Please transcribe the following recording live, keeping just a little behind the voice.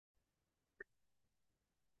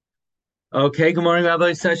Okay, good morning,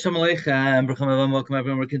 Rabbi. Shalom Aleichem. Baruch Hashem, welcome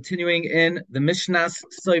everyone. We're continuing in the Mishnas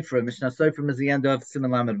Sofrim. Mishnas Sofrim is the end of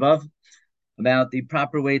Siman Lamed Vav, about the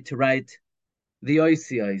proper way to write the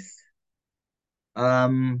oisios.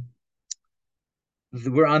 Um,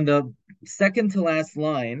 we're on the second to last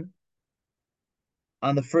line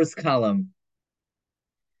on the first column.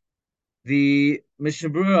 The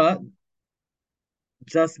Mishnah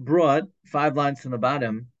just brought 5 lines from the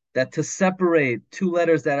bottom that to separate two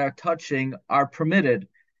letters that are touching are permitted,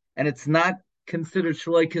 and it's not considered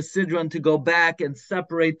Shaloi Kesidran to go back and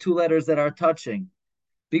separate two letters that are touching,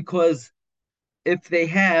 because if they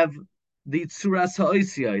have the Tsuras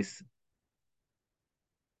Ha'oisios,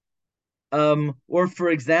 or for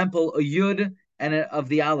example, a Yud and of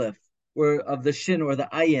the Aleph, or of the Shin, or the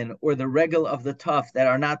Ayin, or the Regel of the Tuf that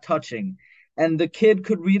are not touching, and the kid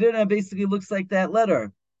could read it and it basically looks like that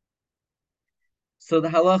letter. So the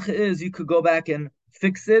halacha is you could go back and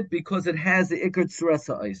fix it because it has the ikar tzuras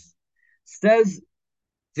ha'is. Says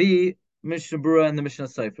the Mishnah Berura and the Mishnah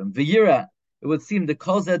Sofrim. V'yira, it would seem the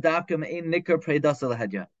kol zeh dafka ein nikar preidas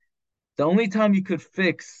lahadya. The only time you could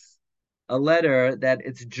fix a letter that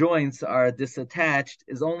its joints are disattached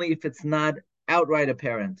is only if it's not outright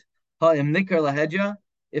apparent. Ha'im nikar lahadya,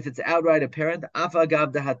 if it's outright apparent,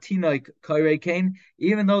 afagav dahatinoik kairekain,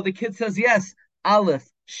 even though the kid says yes, aleph,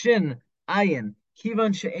 shin, ayin,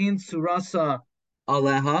 kivan she'ein surasa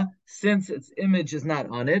aleha, since its image is not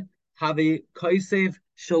on it, havi koisev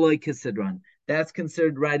shaloi kesidran. That's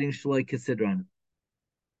considered writing shaloi kesidran.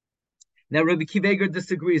 Now Rabbi Kiveger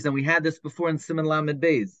disagrees, and we had this before in Siman Lamed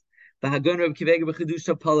Beis. V'hagon Rabbi Kiveger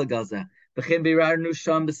b'chedusha palagaza. V'chein birarnu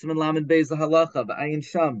sham b'Siman Lamed Beis halacha v'ayin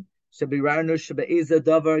sham shebirarnu shebe'eza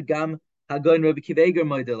davar gam hagon Rabbi Kiveger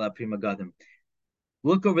moidel prima gadim.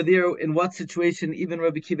 Look over there. In what situation even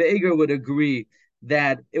Rabbi Kiveger would agree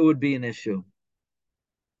that it would be an issue?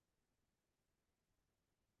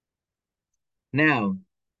 Now,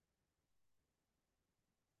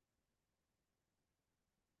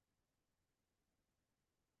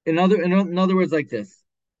 in other words, like this.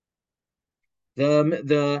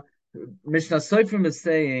 The Mishnah Sofrim is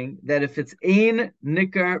saying that if it's ein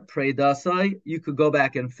nikar predasai, you could go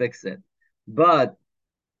back and fix it. But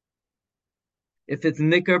if it's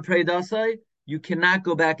nikar predasai, you cannot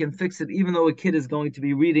go back and fix it, even though a kid is going to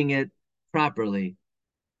be reading it properly.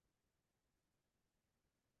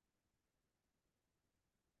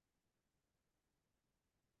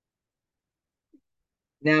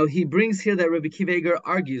 Now he brings here that Rabbi Kiveger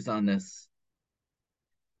argues on this.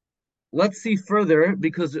 Let's see further,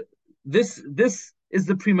 because this is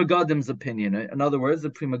the Prima Gadim's opinion. In other words,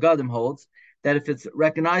 the Prima Gadim holds that if it's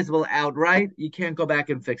recognizable outright, you can't go back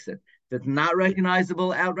and fix it. If it's not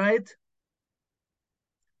recognizable outright,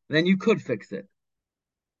 then you could fix it.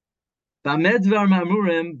 When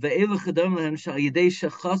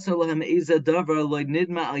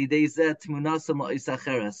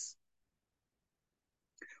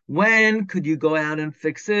could you go out and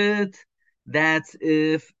fix it? That's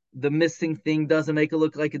if the missing thing doesn't make it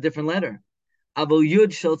look like a different letter. Avol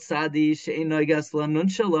yud shel tzadi she'eino gas la nun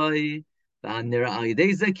shaloi v'anir al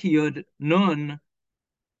yidei ze ki yud nun.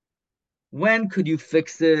 When could you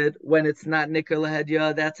fix it? When it's not nikar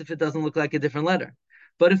lahedya, that's if it doesn't look like a different letter.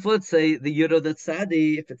 But if, let's say, the yud of the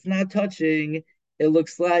tzadi, if it's not touching, it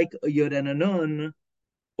looks like a yud and a nun,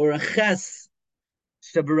 or a ches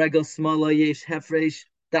sheberegel smala yesh hefresh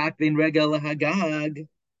dak bin regel hagag.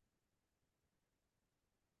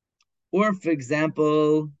 Or, for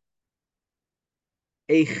example,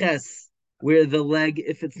 a ches, where the leg,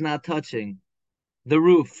 if it's not touching, the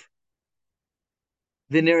roof,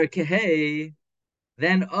 the nirakehe,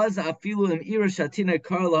 then az afilu im ira shatina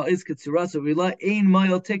karla is katsurasu rila ein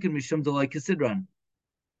mile taken mishum delay kesidran.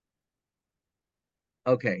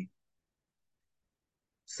 Okay.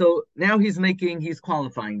 So now he's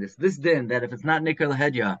qualifying this. This din, that if it's not nikar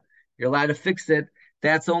lahedya, you're allowed to fix it.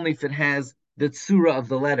 That's only if it has the tsura of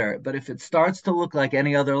the letter. But if it starts to look like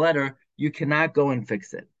any other letter, you cannot go and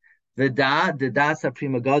fix it. The da sa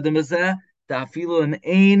prima gadim azeh, da afilu im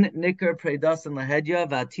ein nikar predasan lahedya,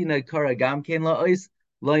 vatina kara gam kein la'ois,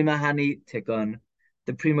 loy mahani tikon.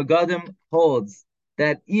 The prima gadim holds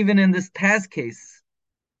that even in this past case,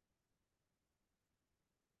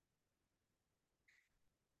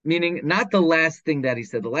 meaning not the last thing that he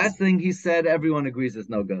said. The last thing he said, everyone agrees is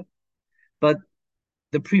no good. But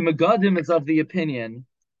the Pri Megadim is of the opinion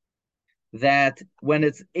that when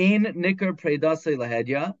it's ein nikar predase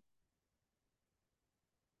lahedya,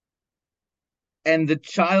 and the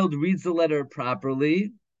child reads the letter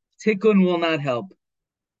properly, tikkun will not help.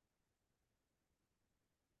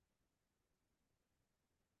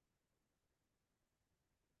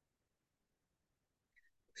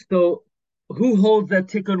 So who holds that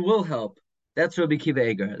tikkun will help? That's Rabbi Kiva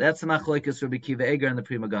Eger. That's the machlokes Rabbi Kiva Eger and the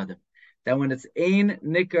Pri Megadim. That when it's ein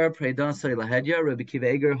nikar preidan soy lahedya, Rabbi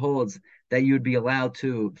Kiva Eger holds that you'd be allowed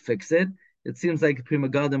to fix it. It seems like Pri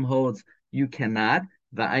Megadim holds you cannot.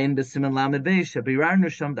 Va'ayin b'siman lamed beish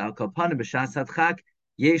shabirarnu sham da'al kalpanim b'shas hadchak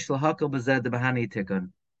yesh lahakol b'zed bahani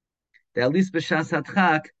tikkun. That at least b'shas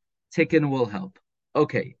hadchak tikkun will help.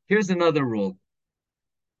 Okay, here's another rule.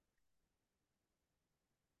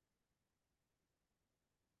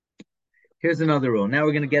 Here's another rule. Now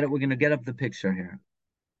we're gonna get it. We're gonna get up the picture here.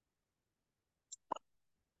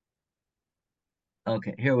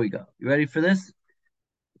 Okay, here we go. You ready for this?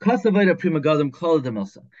 Kasavita Pri Megadim Kol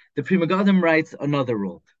Demosa. The Pri Megadim writes another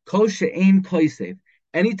rule. Kol she'ein koisev.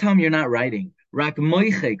 Anytime you're not writing, rak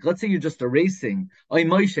moichek. Let's say you're just erasing, oy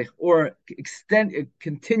moichek, or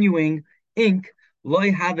continuing ink.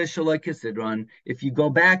 Loy have shaloi kesidran. If you go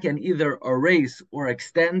back and either erase or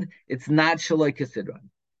extend, it's not shaloi kesidran.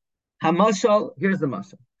 Hamashal. Here's the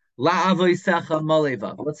mashal. La avoisecha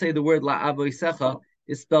malevav. Let's say the word la avoisecha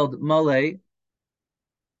is spelled male.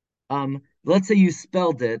 Let's say you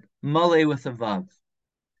spelled it male with a vav.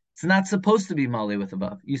 It's not supposed to be male with a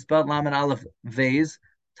vav. You spelled lamed aleph vez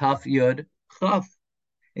taf yud chaf,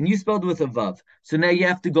 and you spelled with a vav. So now you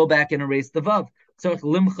have to go back and erase the vav. So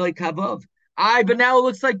limchay kavav. But now it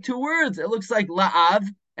looks like two words. It looks like la'av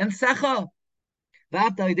and secha.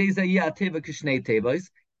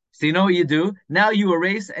 So you know what you do? Now you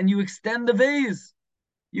erase and you extend the vase.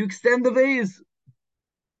 You extend the vase.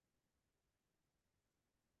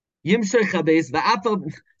 So you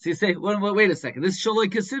say, wait a second. This is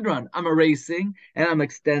Shaloi Kesidran. I'm erasing and I'm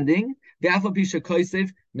extending. The Afapisha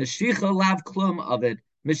Koisev, Meshicha Lav Klum of it.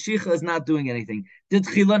 Meshicha is not doing anything. Did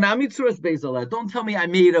Chilanami Beis. Don't tell me I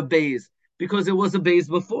made a base because it was a base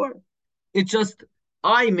before. It just,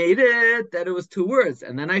 I made it that it was two words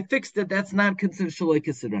and then I fixed it. That's not considered Shaloi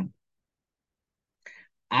Kesidran.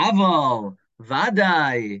 Aval,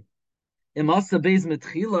 Vadai. Imasa beis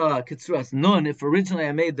metchila kitzuras nun. If originally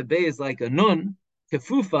I made the beis like a nun,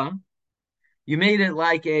 kefufa, you made it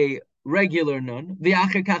like a regular nun.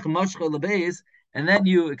 V'acher kach mashcha lebeis, and then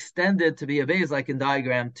you extend it to be a beis like in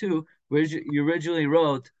diagram 2, where you originally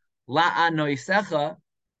wrote la'a noisecha,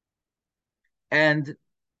 and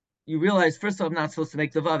you realize first of all I'm not supposed to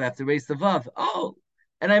make the vav. I have to erase the vav. Oh,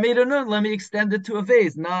 and I made a nun. Let me extend it to a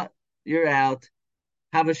vase. Not you're out.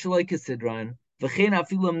 Have a shaloi kesidran. Let's say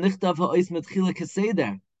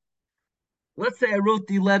I wrote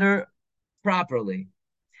the letter properly.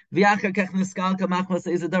 And then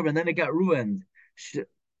it got ruined. Since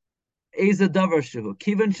the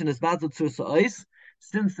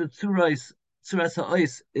tzuras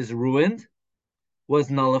ha'ois is ruined, was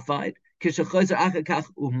nullified. Why?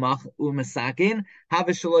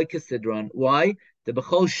 The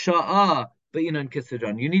b'chol sha'ah be'inan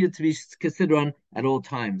kesidran. You need it to be kesidran at all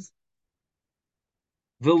times.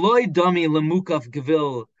 V'loy dami lemukaf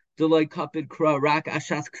gevil deloy kapid kra rak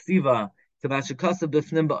ashas ksiva tabashakasa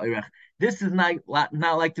b'fnim ba'irech. This is not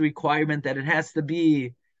like the requirement that it has to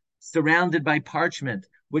be surrounded by parchment,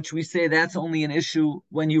 which we say that's only an issue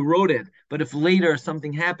when you wrote it. But if later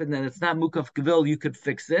something happened and it's not mukaf gevil, you could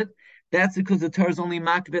fix it. That's because the Torah is only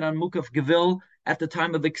makbid on mukaf gevil at the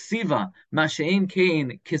time of the ksiva. Mashein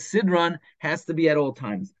kain kesidran has to be at all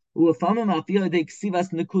times.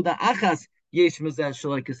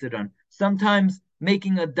 Sometimes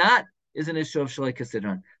making a dot is an issue of Shaloi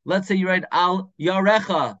Kesidran. Let's say you write al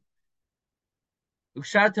yarecha. Al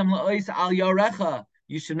yarecha.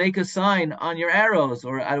 You should make a sign on your arrows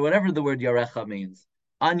or whatever the word yarecha means.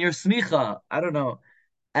 On your smicha. I don't know.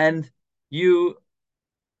 And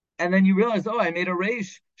then you realize, oh, I made a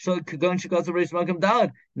reish.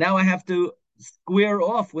 Now I have to square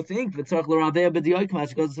off with ink.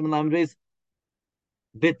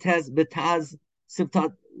 Betaz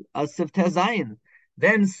siftazayin.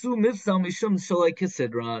 Then su mifsal mishum shaloi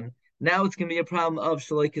kesidran. Now it's going to be a problem of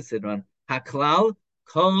shaloi kesidran. Haklal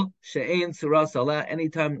kol she'ein suras ala.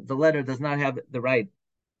 Anytime the letter does not have the right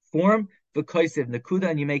form, v'koisiv nekuda,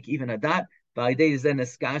 and you make even a dot. Ba'idei zen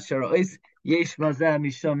eskasher ois yesh mazah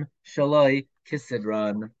mishum shaloi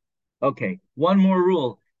kesidran. Okay, one more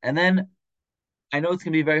rule, and then I know it's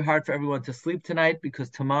going to be very hard for everyone to sleep tonight because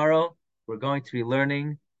tomorrow we're going to be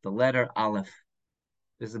learning the letter Aleph.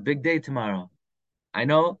 There's a big day tomorrow. I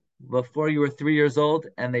know before you were 3 years old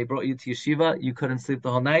and they brought you to yeshiva, you couldn't sleep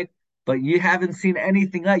the whole night, but you haven't seen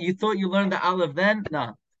anything yet. You thought you learned the Aleph then?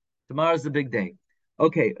 No. Tomorrow's the big day.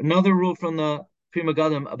 Okay, another rule from the Pri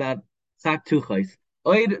Megadim about Chak Tuchos.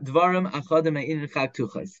 Oid dvarim achadim ein Chak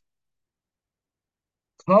Tuchos.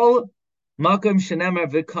 Kol makom shenemar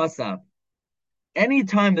v'kasav.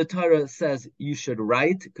 Anytime the Torah says you should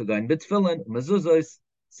write, Kagain B'Tfilin, Mezuzos,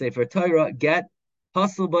 Sefer Torah, get,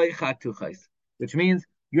 Hasel by Chak Tuchos, which means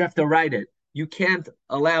you have to write it. You can't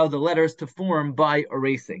allow the letters to form by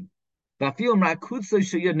erasing. Let's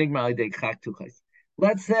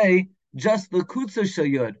say just the Kutsa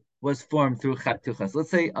Shayud was formed through Chak Tuchos.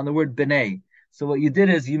 Let's say on the word B'nai. So what you did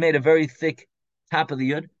is you made a very thick top of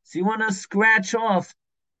the Yud. So you want to scratch off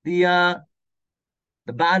the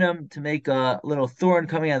bottom to make a little thorn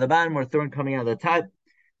coming out of the bottom or a thorn coming out of the top.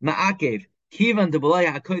 Ma'akev.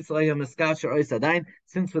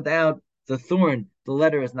 Since without the thorn, the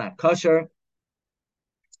letter is not kosher.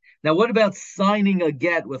 Now, what about signing a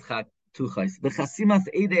get with chak tuchos? B'chasimas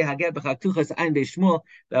edei haget b'chak tuchos ein beishmul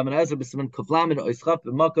b'amanazer b'siman kuflamin oischap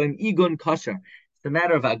b'makom igun kosher. It's a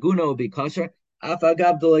matter of aguna will be kosher. Af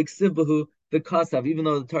agab like sivbahu the kasav, even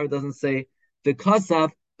though the Torah doesn't say the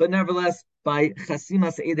kasav, but nevertheless by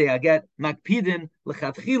chasimas edei haget makpidin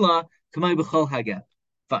lechatchila k'may b'chol haget.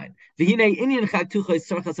 Fine. V'hinei inyan chak tuchos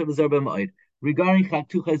sarchas v'zar b'ma'od. Regarding chak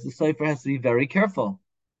tuchos, the cipher has to be very careful.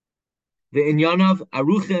 The Inyanav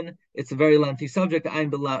Aruchin, it's a very lengthy subject.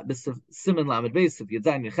 Siman Lamed Beis, if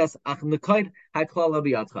Yadzayin Yeches Ach Nekaid Haklal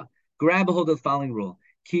Abiyatcha. Grab a hold of the following rule.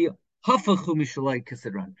 Ki Hafachu Mishalai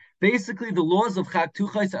Kesidran. Basically, the laws of Chak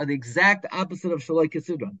Tuchos are the exact opposite of Shalai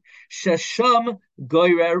Kesidran. Shesham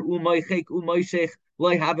Goyrer Umaychek Umayshech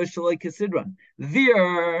Loi Hava Shalai Kesidran.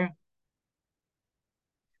 There,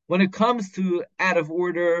 when it comes to out of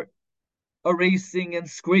order erasing and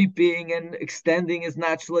scraping and extending is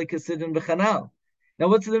not shalei kesidran b'chanal. Now,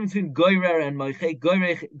 what's the difference between goyrer and moichek?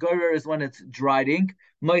 Goyrer is when it's dried ink.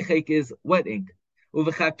 Moichek is wet ink.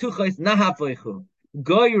 Uv'chak tuchos nahafeichu.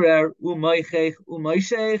 Goyrer u'moichek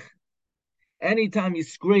u'moishech. Anytime you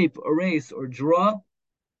scrape, erase, or draw,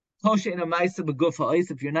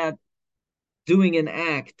 if you're not doing an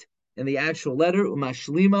act in the actual letter,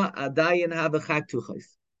 u'mashlima adayin hav'chak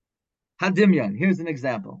tuchos. Hadimyan, here's an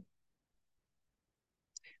example.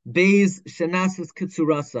 Beis shenasus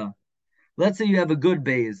kitsurasa. Let's say you have a good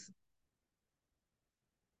beis.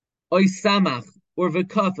 Oy samach or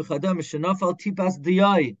v'kaf v'chadam shenafal tipas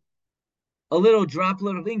diyai. A little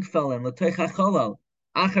droplet of ink fell in. L'toich hachalal.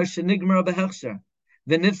 Achar shenigmar behechsher.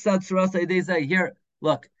 V'nifsad tsurasa idezai. Here,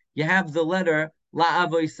 look, you have the letter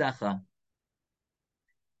la'avoisacha.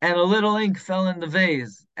 And a little ink fell in the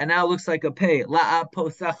vase. And now it looks like a pei.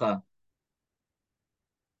 La'aposacha.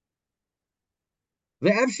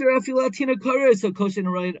 Ve'efsher afilatina kare so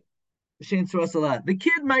koshin right. The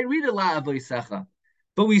kid might read it la'avoisacha,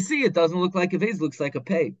 but we see it doesn't look like a vase, looks like a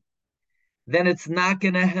pei. Then it's not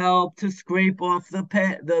going to help to scrape off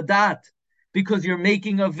the dot, because you're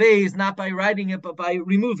making a vase not by writing it, but by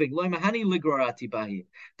removing. Once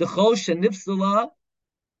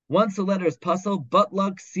the letter is pasal,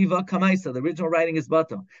 butlak siva kamaisa. The original writing is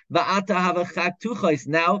bato. Va'ata hava chak tuchos.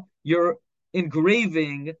 Now you're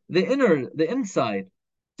engraving the inside.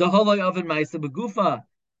 Daholay oven maisa begufa.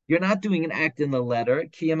 You're not doing an act in the letter.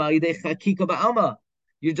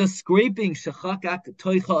 You're just scraping.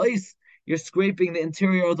 You're scraping the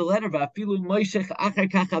interior of the letter.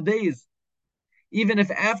 Even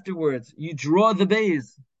if afterwards you draw the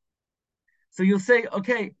bays. So you'll say,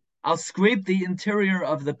 okay, I'll scrape the interior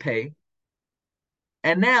of the pei,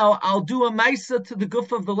 and now I'll do a maisa to the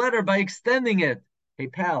goof of the letter by extending it. Hey,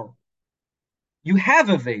 pal, you have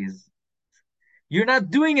a vase. You're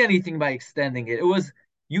not doing anything by extending it.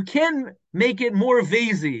 You can make it more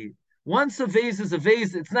vasey. Once a vase is a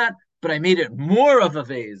vase, it's not, but I made it more of a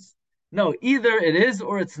vase. No, either it is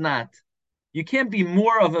or it's not. You can't be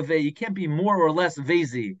more of a vase. You can't be more or less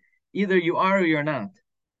vasey. Either you are or you're not.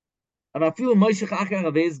 Even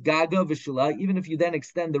if you then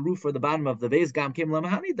extend the roof or the bottom of the vase, it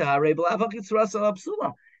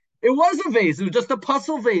was a vase. It was just a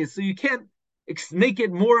puzzle vase. So you can't make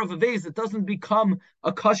it more of a vase. It doesn't become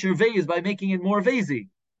a kosher vase by making it more vasey.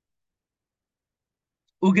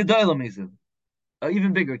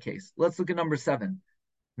 Even bigger case. Let's look at number 7.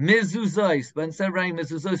 Mezuzos, but instead of writing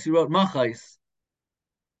mezuzos, you wrote machais.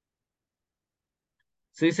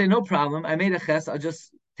 So you say, no problem. I made a ches. I'll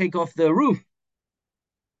just take off the roof.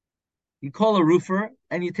 You call a roofer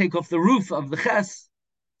and you take off the roof of the ches.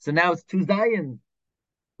 So now it's 2 zayin.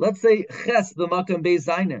 Let's say ches the makam beis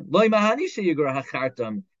zayin. Loi mahani sheyigur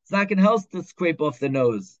hachartam. It's not going to help to scrape off the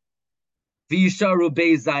nose. V'yisharu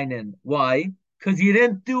beis zayin. Why? Because you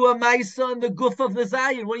didn't do a maisa on the goof of the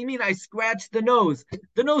zayin. What do you mean? I scratched the nose.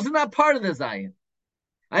 The nose is not part of the zayin.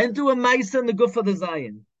 I didn't do a maisa on the goof of the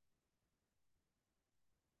zayin.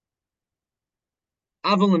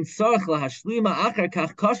 Aval tzarich lahashlima achar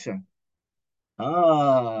kach kosher.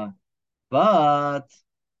 But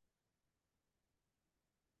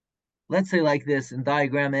let's say like this in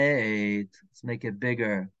diagram 8. Let's make it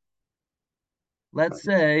bigger. Let's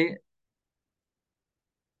say,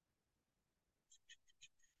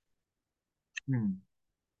 hmm,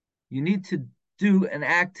 you need to do an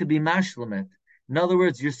act to be mashlemet. In other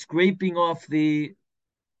words, you're scraping off the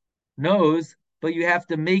nose, but you have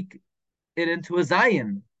to make it into a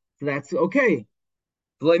zion. So that's okay.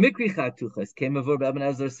 Even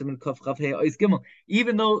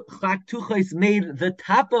though Chak Tuchos made the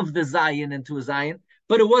top of the zion into a zion,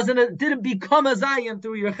 but didn't become a zion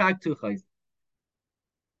through your Chak Tuchos.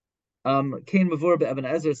 Kain Mavur be'Eben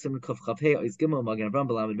Ezer Simin Kuf Chav Hey Ois Gimel Magen Avram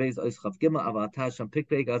Belamed Beis Ois Chav Gimel Aval Tasham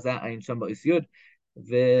Pikpei Gaza Ayin Sham Ois Yud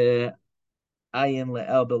Ve Ayin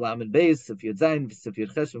Le'el Belamed Beis Sif Yud Zayin Sif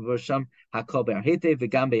Yud Chesh Mavur Sham Hakol Be'ar Hete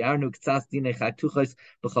V'Gam Be'arnu K'tzas Dinei Chak Tuchos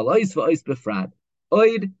B'Chol Ois V'Ois Befrad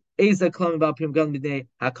Oid Eza Klam About Prim Gan B'Nei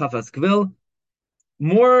Hakafas Kvil.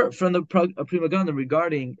 More from the Prima Gundam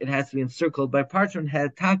regarding it has to be encircled by parchment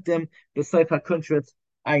had takdim b'seif hakuntritz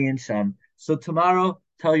ayin sham. So tomorrow,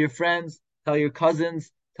 tell your friends, tell your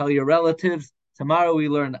cousins, tell your relatives. Tomorrow we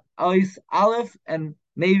learn Ois Aleph, and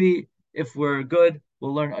maybe if we're good,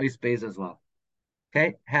 we'll learn Ois Beis as well.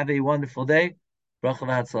 Okay, have a wonderful day. Bracha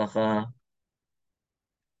v'hatzlacha.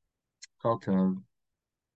 Kol tov.